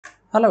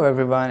Hello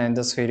everyone, in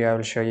this video I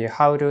will show you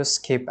how to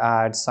skip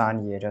ads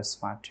on YouTube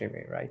Smart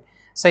TV, right?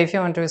 So if you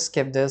want to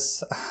skip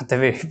this, the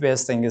very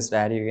best thing is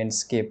that you can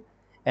skip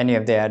any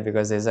of the ad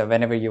because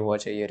whenever you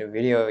watch a YouTube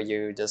video,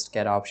 you just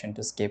get option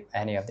to skip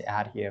any of the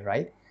ad here,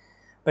 right?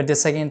 But the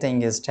second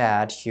thing is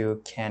that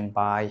you can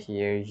buy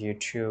here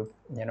YouTube,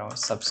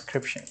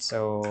 subscription.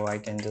 So I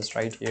can just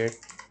write here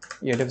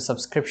YouTube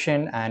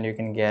subscription and you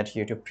can get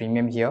YouTube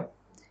Premium here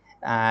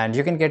and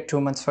you can get 2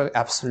 months for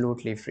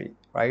absolutely free,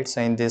 right?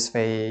 So in this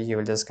way you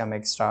will just come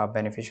extra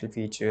beneficial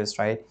features,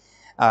 right?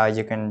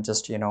 You can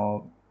just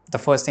the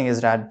first thing is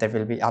that there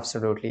will be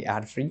absolutely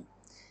ad free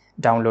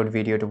download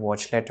video to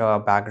watch later,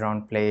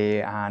 background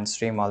play and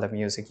stream all the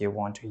music you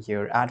want to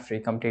hear ad free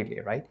completely,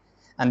 right?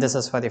 And this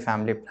is for the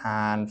family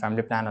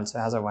plan also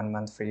has a 1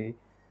 month free.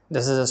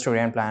 This is a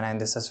student plan and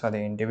this is for the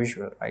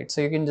individual, right?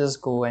 So you can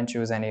just go and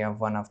choose any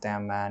of one of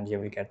them and you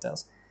will get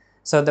this.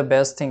 So the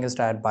best thing is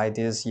that buy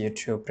this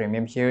YouTube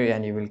Premium here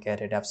and you will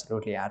get it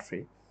absolutely ad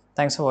free.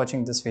 Thanks for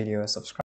watching this video. Subscribe.